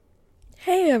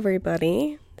Hey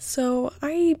everybody. So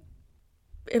I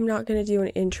am not going to do an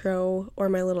intro or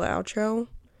my little outro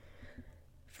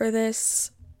for this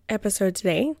episode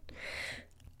today.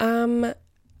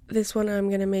 This one I'm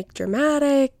going to make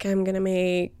dramatic, I'm going to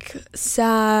make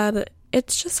sad.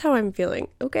 It's just how I'm feeling,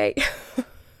 okay?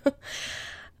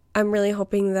 I'm really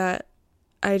hoping that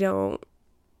I don't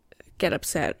get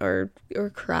upset or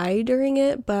cry during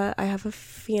it, but I have a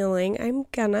feeling I'm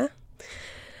gonna.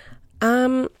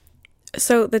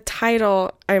 So the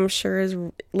title, I'm sure, is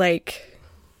like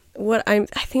I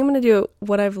think I'm going to do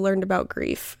what I've learned about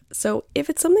grief. So if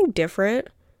it's something different,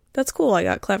 that's cool. I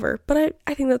got clever, but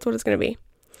I think that's what it's going to be.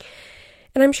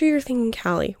 And I'm sure you're thinking,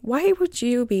 Callie, why would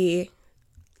you be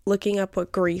looking up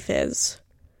what grief is?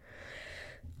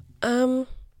 So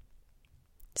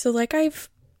like I've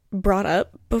brought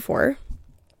up before,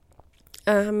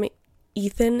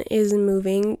 Ethan is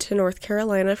moving to North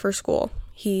Carolina for school.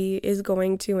 He is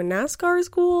going to a NASCAR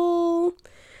school.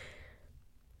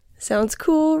 Sounds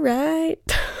cool, right?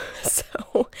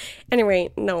 So,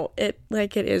 anyway, no, it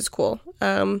is cool.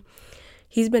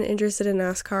 He's been interested in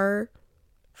NASCAR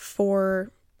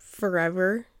for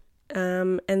forever.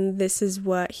 And this is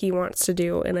what he wants to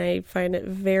do. And I find it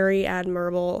very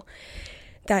admirable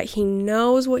that he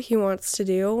knows what he wants to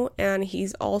do. And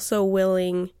he's also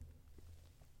willing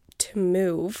to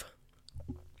move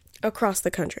across the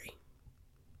country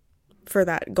for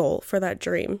that goal, for that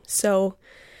dream. So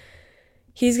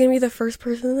he's going to be the first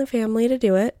person in the family to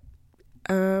do it.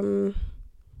 My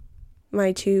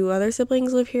two other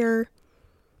siblings live here.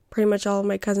 Pretty much all of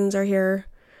my cousins are here.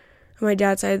 On my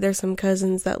dad's side, there's some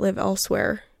cousins that live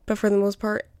elsewhere. But for the most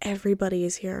part, everybody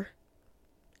is here.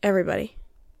 Everybody.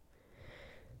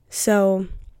 So,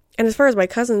 and as far as my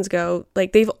cousins go,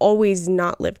 like, they've always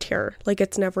not lived here. Like,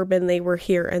 it's never been they were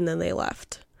here and then they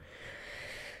left.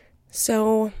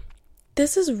 So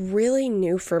this is really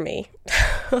new for me.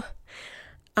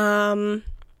 And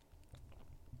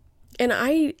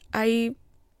I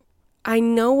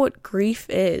know what grief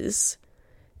is.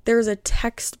 There's a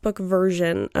textbook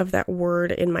version of that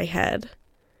word in my head.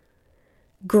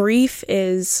 Grief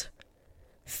is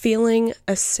feeling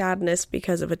a sadness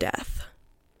because of a death.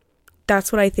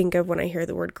 That's what I think of when I hear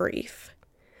the word grief.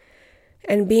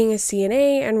 And being a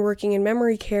CNA and working in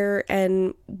memory care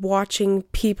and watching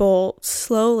people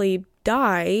slowly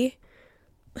die,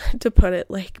 to put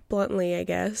it like bluntly, I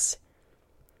guess.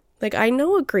 Like, I know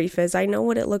what grief is. I know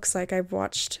what it looks like. I've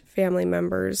watched family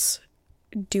members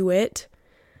do it.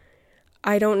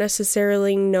 I don't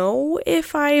necessarily know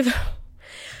if I've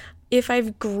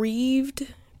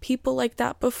grieved people like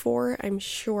that before. I'm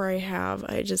sure I have.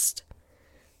 I just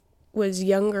was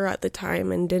younger at the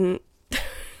time and didn't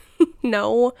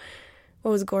know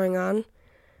what was going on.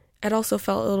 I'd also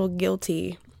felt a little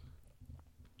guilty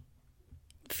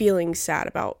feeling sad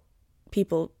about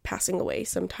people passing away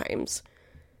sometimes,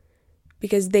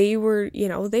 because they were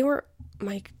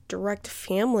my direct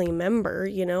family member.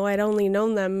 I'd only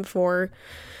known them for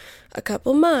a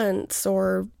couple months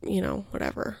or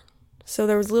whatever. So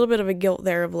there was a little bit of a guilt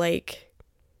there of like,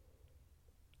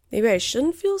 maybe I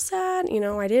shouldn't feel sad.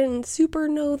 I didn't super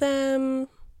know them.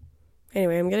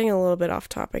 Anyway, I'm getting a little bit off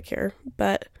topic here,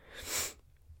 but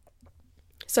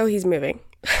so he's moving.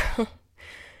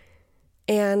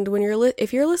 And when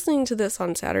if you're listening to this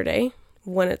on Saturday,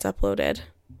 when it's uploaded,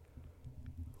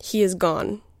 he is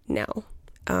gone now.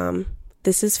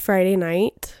 This is Friday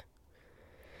night.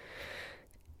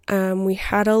 We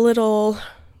had a little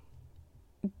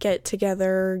get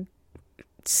together,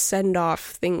 send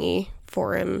off thingy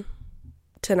for him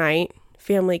tonight.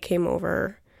 Family came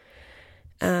over.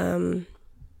 And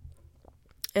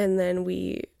then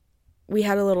we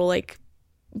had a little like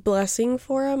blessing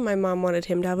for him. My mom wanted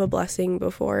him to have a blessing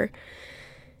before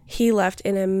he left,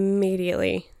 and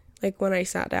immediately, like when I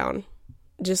sat down,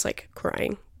 just like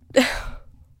crying.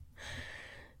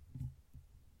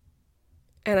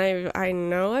 And I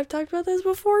know I've talked about this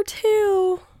before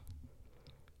too,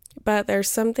 but there's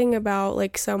something about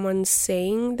like someone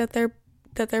saying that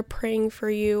they're praying for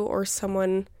you, or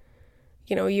someone,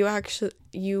 you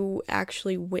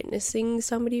actually witnessing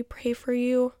somebody pray for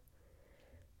you.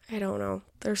 I don't know.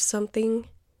 There's something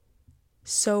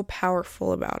so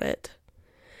powerful about it.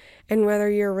 And whether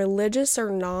you're religious or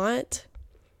not,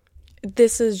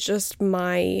 this is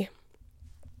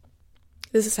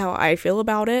how I feel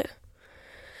about it.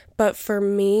 But for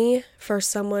me, for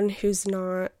someone who's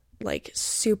not like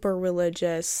super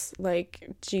religious, like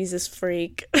Jesus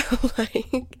freak,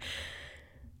 like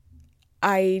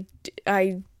I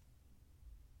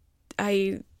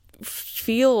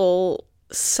feel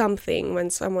something when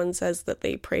someone says that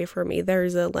they pray for me.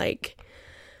 There's a like,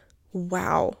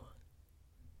 wow,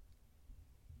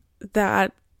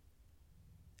 that,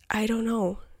 I don't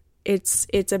know, it's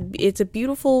a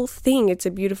beautiful thing. It's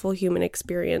a beautiful human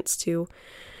experience to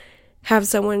have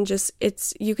someone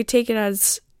you could take it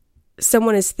as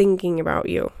someone is thinking about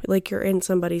you, like you're in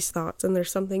somebody's thoughts, and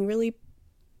there's something really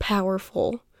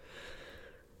powerful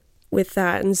with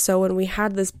that. And so when we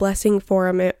had this blessing for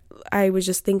him, I was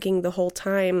just thinking the whole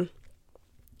time,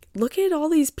 look at all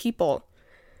these people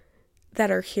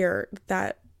that are here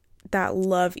that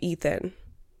love Ethan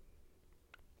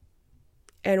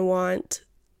and want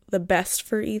the best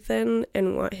for Ethan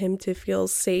and want him to feel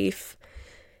safe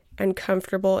and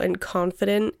comfortable and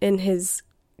confident in his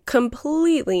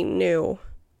completely new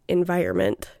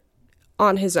environment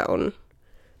on his own.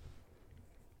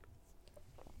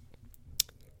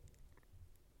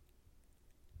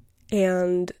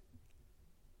 And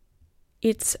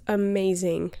it's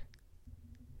amazing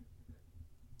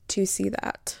to see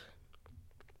that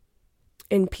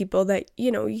in people that,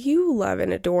 you love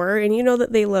and adore, and you know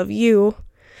that they love you.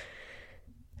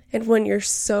 And when you're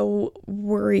so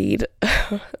worried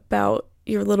about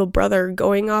your little brother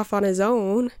going off on his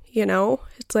own,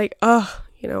 it's like, I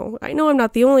know I'm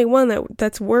not the only one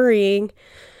that's worrying.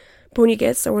 But when you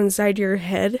get so inside your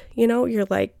head, you're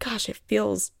like, gosh, it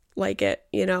feels like it,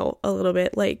 a little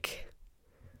bit like,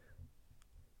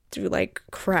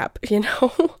 crap,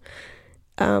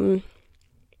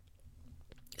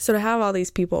 So to have all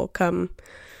these people come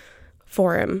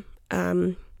for him,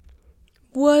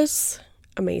 was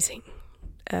amazing.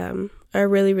 A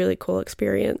really, really cool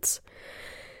experience.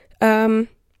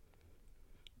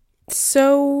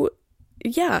 So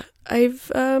yeah,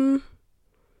 I've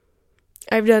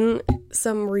done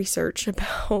some research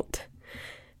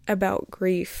about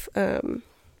grief,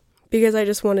 because I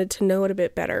just wanted to know it a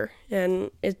bit better.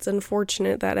 And it's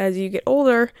unfortunate that as you get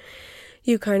older,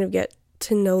 you kind of get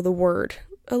to know the word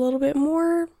a little bit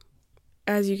more.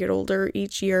 As you get older,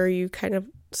 each year you kind of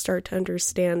start to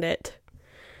understand it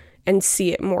and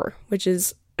see it more, which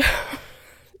is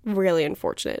really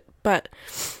unfortunate. But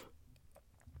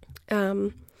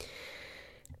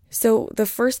so the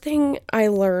first thing I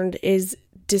learned is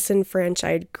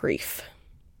disenfranchised grief.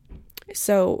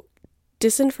 So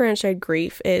disenfranchised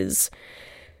grief is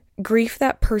grief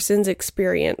that persons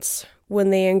experience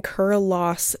when they incur a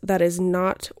loss that is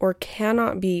not or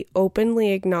cannot be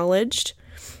openly acknowledged,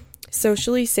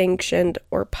 socially sanctioned,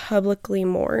 or publicly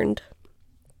mourned.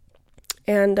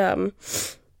 And there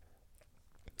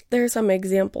are some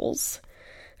examples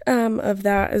of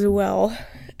that as well.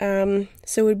 So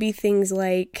it would be things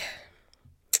like,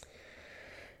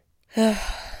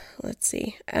 let's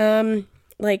see,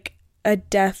 like a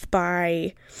death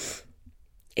by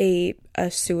a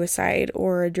suicide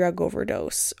or a drug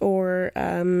overdose, or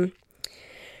the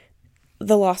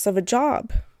loss of a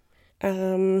job.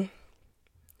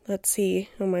 Let's see.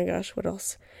 Oh my gosh, what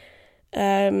else?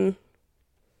 I'm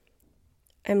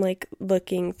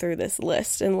looking through this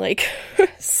list and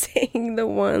saying the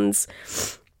ones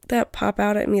that pop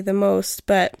out at me the most,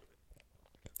 but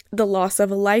the loss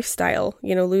of a lifestyle,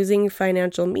 losing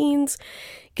financial means,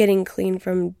 getting clean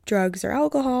from drugs or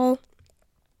alcohol,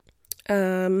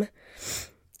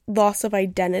 loss of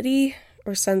identity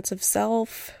or sense of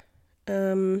self,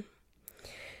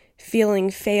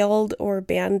 feeling failed or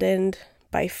abandoned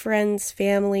by friends,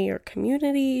 family, or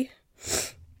community.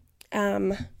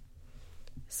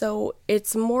 So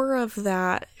it's more of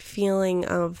that feeling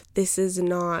of this is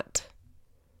not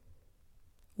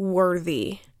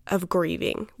worthy of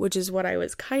grieving, which is what I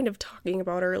was kind of talking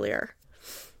about earlier.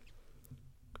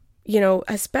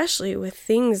 Especially with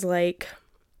things like,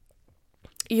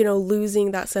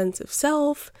 losing that sense of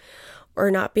self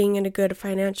or not being in a good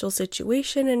financial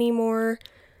situation anymore.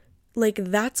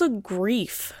 That's a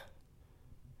grief.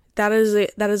 That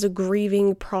is a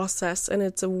grieving process, and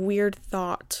it's a weird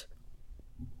thought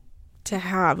to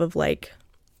have of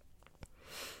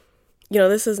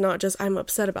this is not just I'm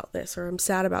upset about this or I'm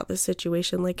sad about this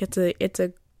situation. It's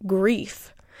a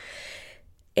grief.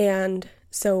 And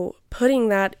so putting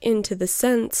that into the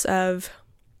sense of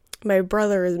my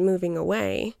brother is moving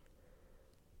away.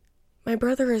 My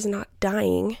brother is not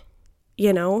dying,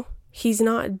 He's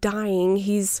not dying.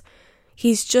 He's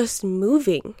just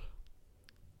moving.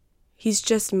 He's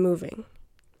just moving.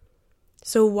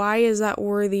 So why is that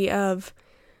worthy of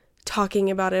talking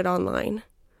about it online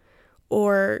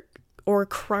or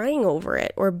crying over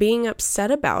it or being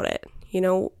upset about it?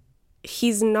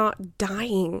 He's not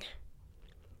dying.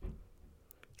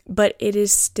 But it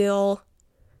is still,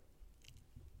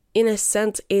 in a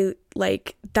sense,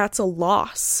 that's a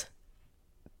loss.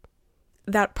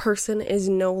 That person is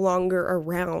no longer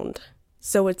around.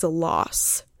 So it's a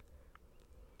loss.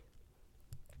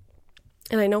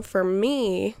 And I know for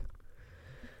me,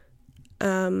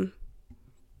 I've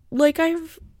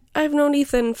known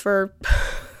Ethan for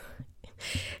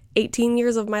 18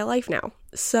 years of my life now.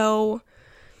 So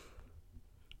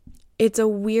it's a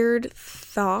weird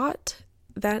thought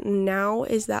that now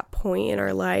is that point in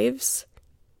our lives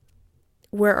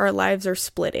where our lives are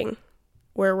splitting,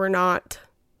 where we're not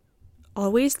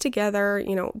always together,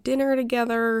 dinner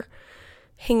together,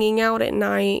 hanging out at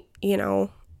night,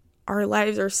 our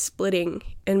lives are splitting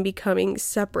and becoming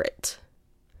separate.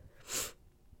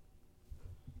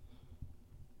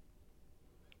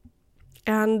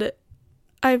 And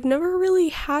I've never really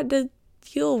had to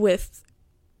deal with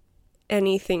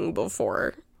anything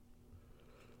before.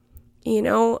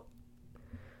 The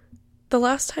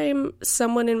last time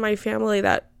someone in my family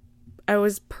that I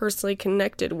was personally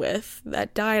connected with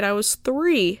that died, I was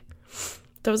 3.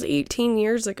 That was 18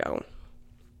 years ago.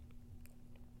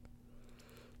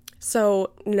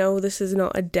 So, no, this is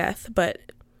not a death, but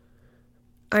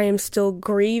I am still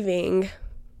grieving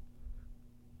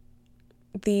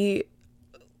the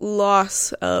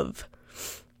loss of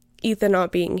Ethan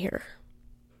not being here.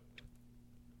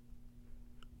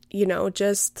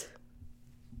 Just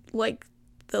like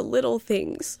the little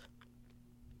things.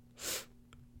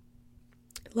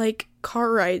 Like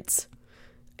car rides.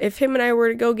 If him and I were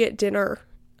to go get dinner,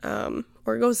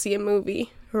 or go see a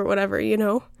movie or whatever,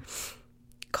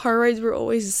 car rides were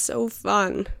always so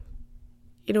fun.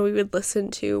 We would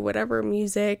listen to whatever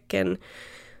music and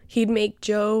he'd make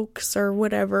jokes or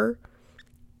whatever.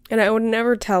 And I would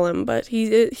never tell him, but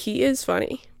he is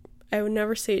funny. I would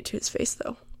never say it to his face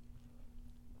though.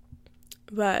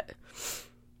 But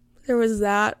there was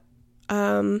that.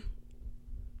 I'm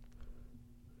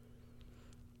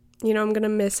going to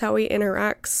miss how he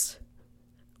interacts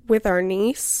with our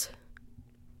niece.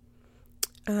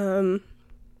 That's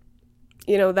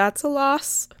a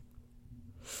loss.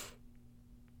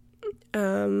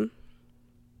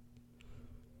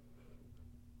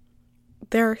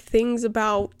 There are things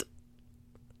about,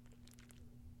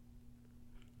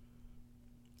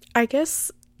 I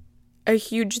guess, a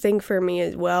huge thing for me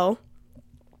as well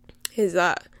is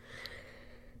that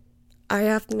I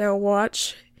have to now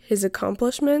watch his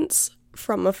accomplishments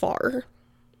from afar.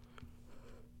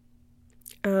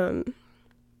 And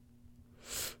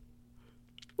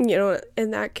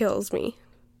that kills me.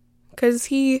 Because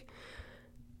he,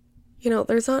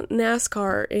 there's not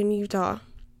NASCAR in Utah.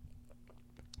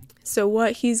 So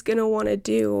what he's going to want to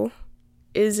do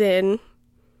is in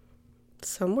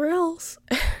somewhere else.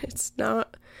 It's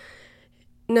not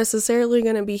necessarily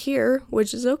going to be here,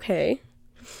 which is okay.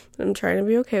 I'm trying to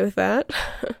be okay with that.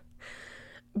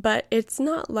 But it's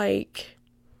not like,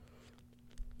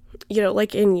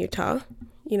 like in Utah,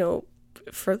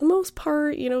 for the most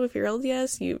part, if you're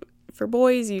LDS, for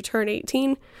boys, you turn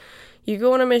 18, you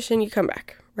go on a mission, you come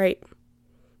back, right?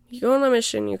 You go on a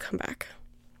mission, you come back.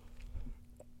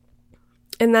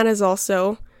 And that is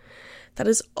also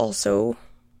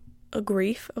a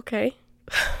grief, okay?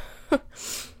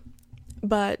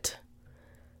 But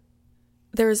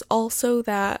there's also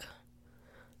that,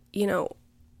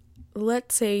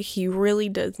 let's say he really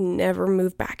does never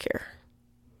move back here.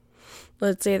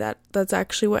 Let's say that's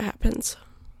actually what happens.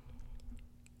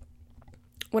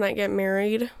 When I get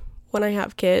married, when I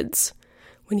have kids,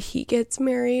 when he gets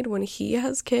married, when he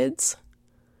has kids,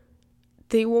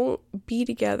 they won't be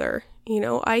together.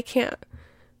 I can't,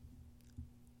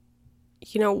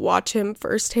 watch him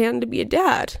firsthand to be a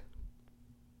dad.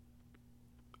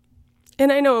 And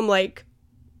I know I'm like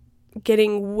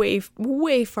getting way,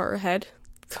 way far ahead.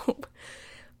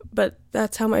 But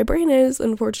that's how my brain is.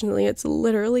 Unfortunately, it's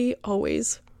literally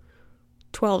always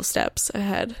 12 steps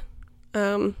ahead.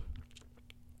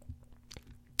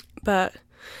 But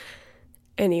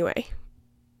anyway,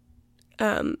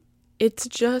 it's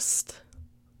just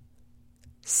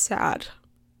sad.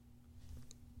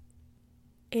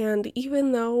 And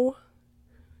even though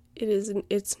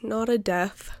it's not a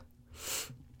death,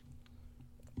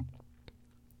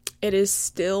 it is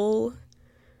still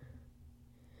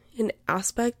an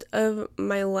aspect of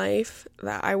my life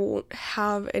that I won't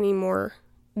have anymore.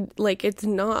 Like, it's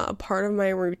not a part of my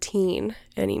routine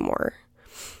anymore.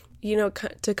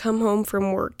 To come home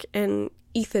from work and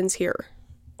Ethan's here.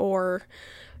 Or,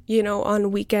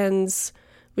 on weekends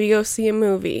we go see a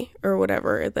movie or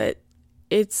whatever.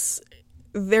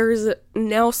 There's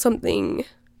now something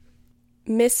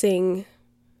missing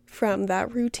from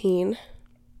that routine.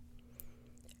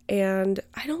 And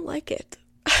I don't like it.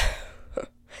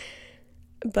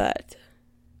 But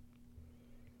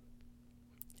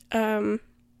I'll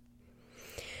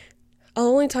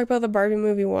only talk about the Barbie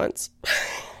movie once.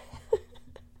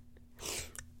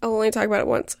 I'll only talk about it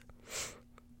once.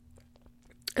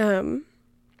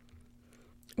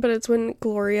 But it's when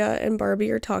Gloria and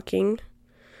Barbie are talking,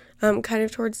 kind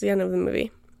of towards the end of the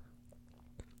movie.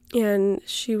 And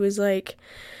she was like,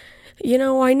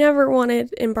 I never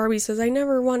wanted, and Barbie says, I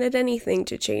never wanted anything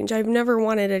to change. I've never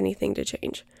wanted anything to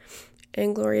change.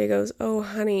 And Gloria goes, oh,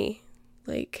 honey,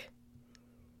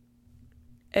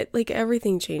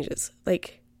 everything changes.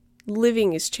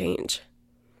 Living is change.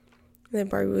 And then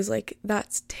Barbie was like,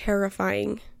 that's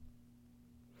terrifying.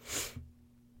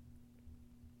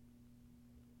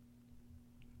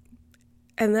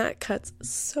 And that cuts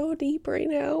so deep right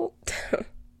now.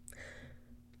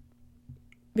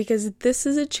 Because this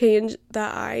is a change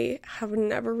that I have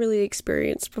never really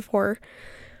experienced before.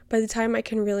 By the time I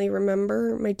can really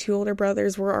remember, my 2 older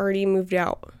brothers were already moved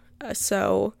out.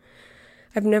 So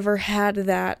I've never had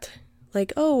that,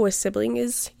 a sibling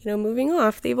is, moving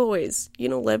off. They've always,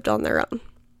 lived on their own.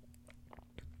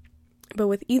 But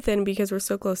with Ethan, because we're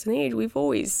so close in age, we've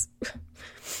always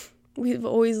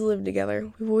lived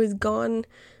together. We've always gone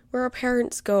where our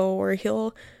parents go, or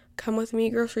he'll come with me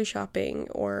grocery shopping,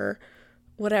 or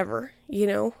whatever,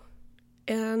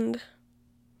 and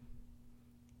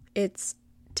it's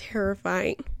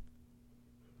terrifying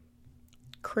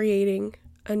creating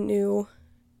a new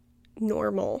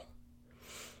normal.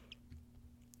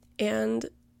 And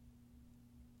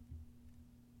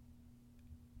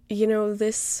it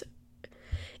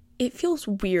feels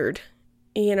weird,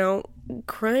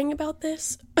 crying about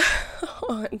this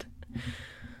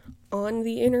on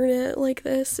the internet like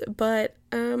this, but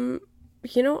I'm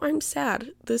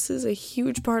sad. This is a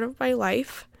huge part of my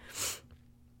life.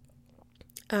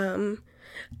 I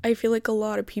feel like a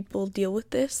lot of people deal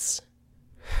with this.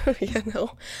 I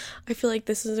feel like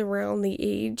this is around the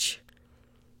age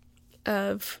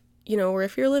of, where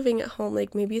if you're living at home,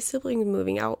 maybe a sibling's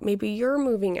moving out, maybe you're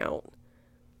moving out.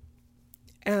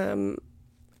 And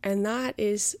that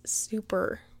is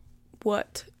super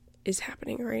what is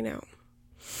happening right now.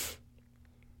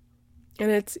 And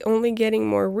it's only getting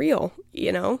more real,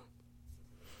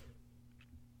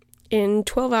 In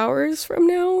 12 hours from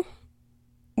now,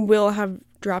 we'll have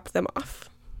dropped them off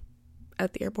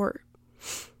at the airport.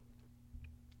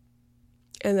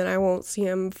 And then I won't see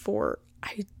them for,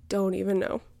 I don't even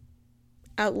know,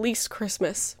 at least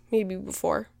Christmas, maybe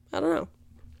before. I don't know.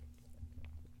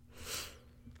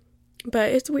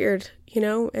 But it's weird,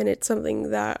 and it's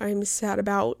something that I'm sad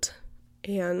about.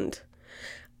 And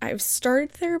I've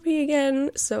started therapy again,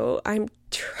 so I'm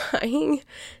trying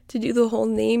to do the whole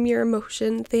name your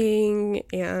emotion thing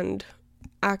and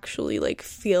actually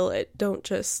feel it. Don't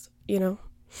just,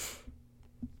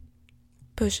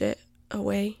 push it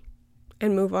away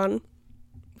and move on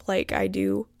like I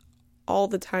do all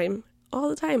the time.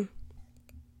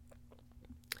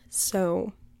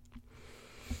 So,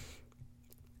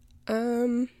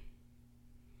 I'm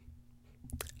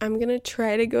gonna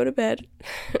try to go to bed.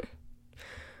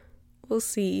 We'll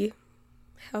see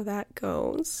how that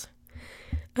goes.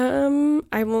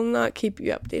 I will not keep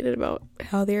you updated about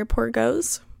how the airport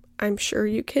goes. I'm sure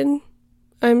you can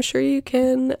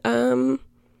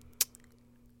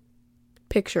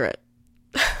picture it.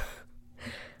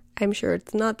 I'm sure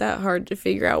it's not that hard to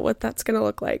figure out what that's gonna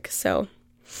look like. So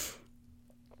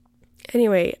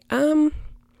anyway,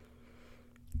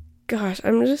 gosh,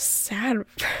 I'm just sad.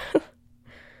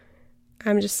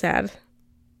 I'm just sad.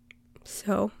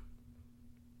 So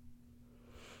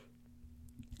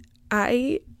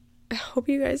I hope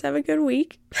you guys have a good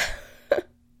week.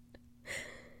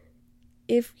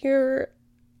 If you're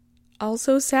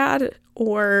also sad,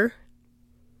 or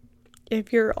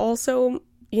if you're also,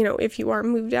 if you are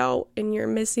moved out and you're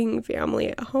missing family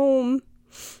at home,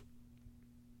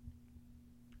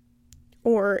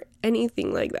 or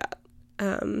anything like that,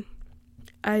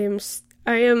 I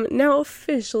am now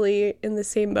officially in the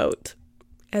same boat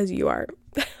as you are.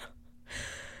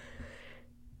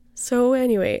 So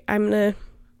anyway, I'm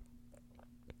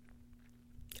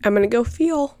gonna go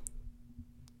feel,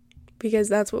 because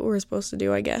that's what we're supposed to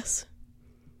do, I guess.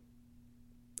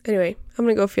 Anyway, I'm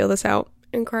gonna go feel this out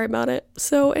and cry about it.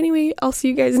 So anyway, I'll see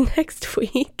you guys next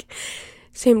week.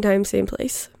 Same time, same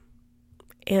place.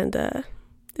 And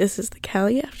this is the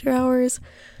Callie After Hours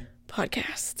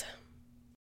podcast.